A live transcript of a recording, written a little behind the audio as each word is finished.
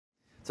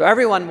So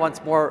everyone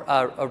wants more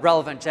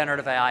relevant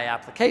generative AI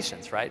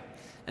applications, right?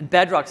 And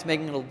Bedrock's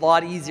making it a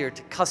lot easier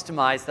to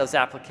customize those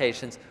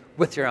applications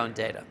with your own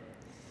data.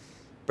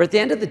 But at the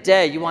end of the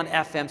day, you want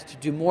FMs to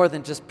do more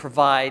than just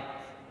provide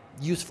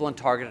useful and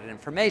targeted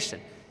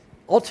information.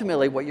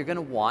 Ultimately, what you're going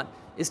to want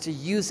is to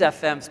use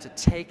FMs to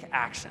take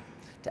action,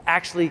 to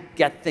actually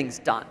get things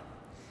done.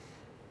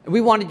 And we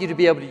wanted you to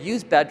be able to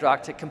use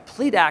Bedrock to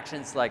complete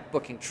actions like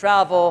booking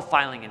travel,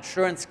 filing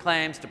insurance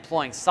claims,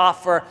 deploying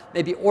software,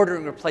 maybe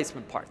ordering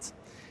replacement parts.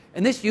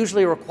 And this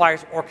usually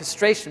requires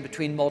orchestration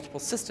between multiple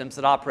systems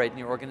that operate in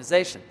your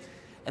organization.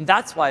 And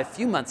that's why a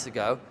few months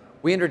ago,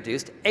 we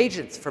introduced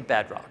agents for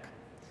Bedrock.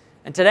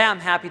 And today, I'm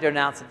happy to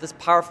announce that this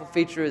powerful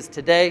feature is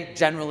today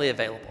generally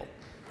available.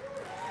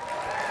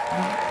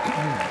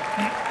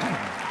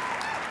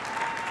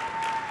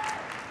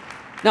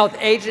 Now, with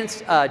agents,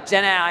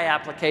 Gen AI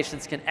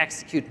applications can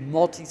execute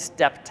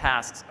multi-step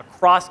tasks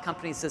across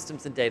company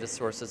systems and data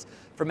sources,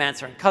 from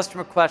answering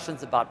customer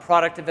questions about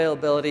product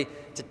availability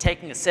to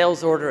taking a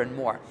sales order and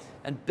more.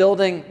 And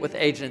building with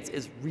agents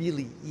is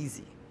really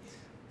easy.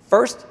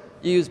 First,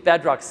 you use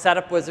Bedrock's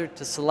setup wizard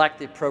to select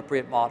the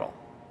appropriate model.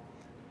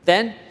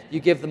 Then,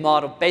 you give the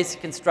model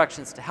basic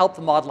instructions to help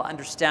the model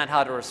understand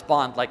how to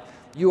respond, like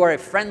you are a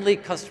friendly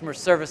customer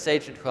service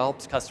agent who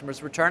helps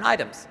customers return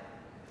items.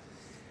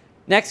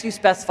 Next, you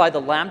specify the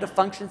Lambda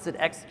functions that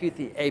execute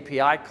the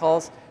API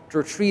calls to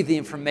retrieve the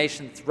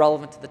information that's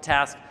relevant to the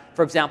task,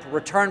 for example,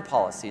 return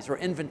policies or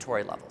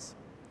inventory levels.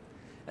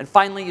 And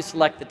finally, you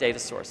select the data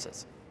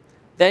sources.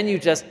 Then you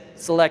just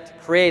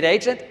select Create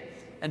Agent,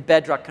 and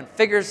Bedrock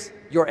configures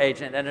your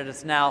agent, and it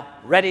is now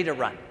ready to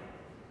run.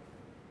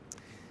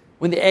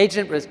 When the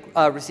agent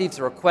receives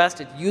a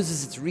request, it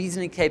uses its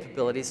reasoning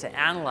capabilities to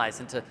analyze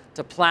and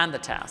to plan the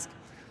task.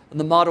 And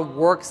the model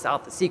works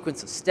out the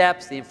sequence of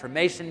steps, the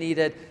information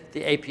needed,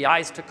 the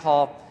APIs to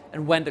call,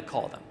 and when to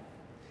call them.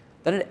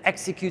 Then it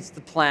executes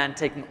the plan,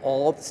 taking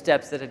all the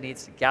steps that it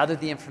needs to gather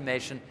the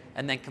information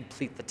and then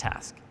complete the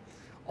task.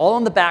 All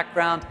in the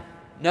background,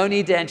 no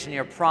need to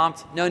engineer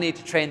prompts, no need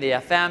to train the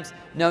FMs,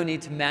 no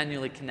need to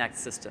manually connect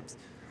systems.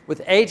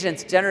 With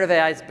agents, generative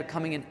AI is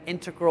becoming an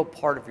integral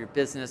part of your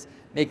business,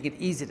 making it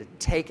easy to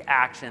take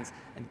actions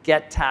and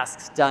get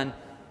tasks done,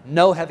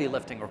 no heavy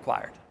lifting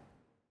required.